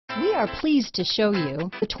We are pleased to show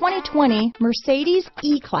you the 2020 Mercedes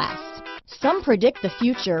E-Class. Some predict the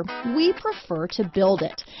future. We prefer to build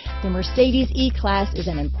it. The Mercedes E-Class is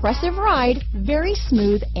an impressive ride, very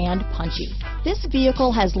smooth and punchy. This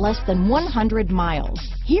vehicle has less than 100 miles.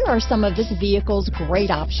 Here are some of this vehicle's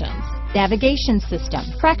great options: navigation system,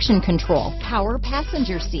 traction control, power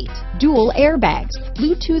passenger seat, dual airbags,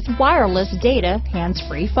 Bluetooth wireless data,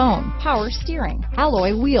 hands-free phone, power steering,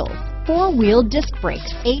 alloy wheels, four-wheel disc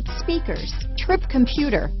brakes, 8 speakers, trip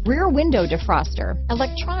computer, rear window defroster,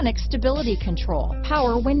 electronic stability control,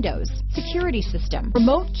 power windows, security system,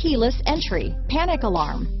 remote keyless entry, panic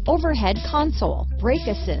alarm, overhead console, brake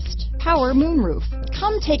assist, power moonroof.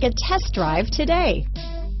 Come take a test drive today.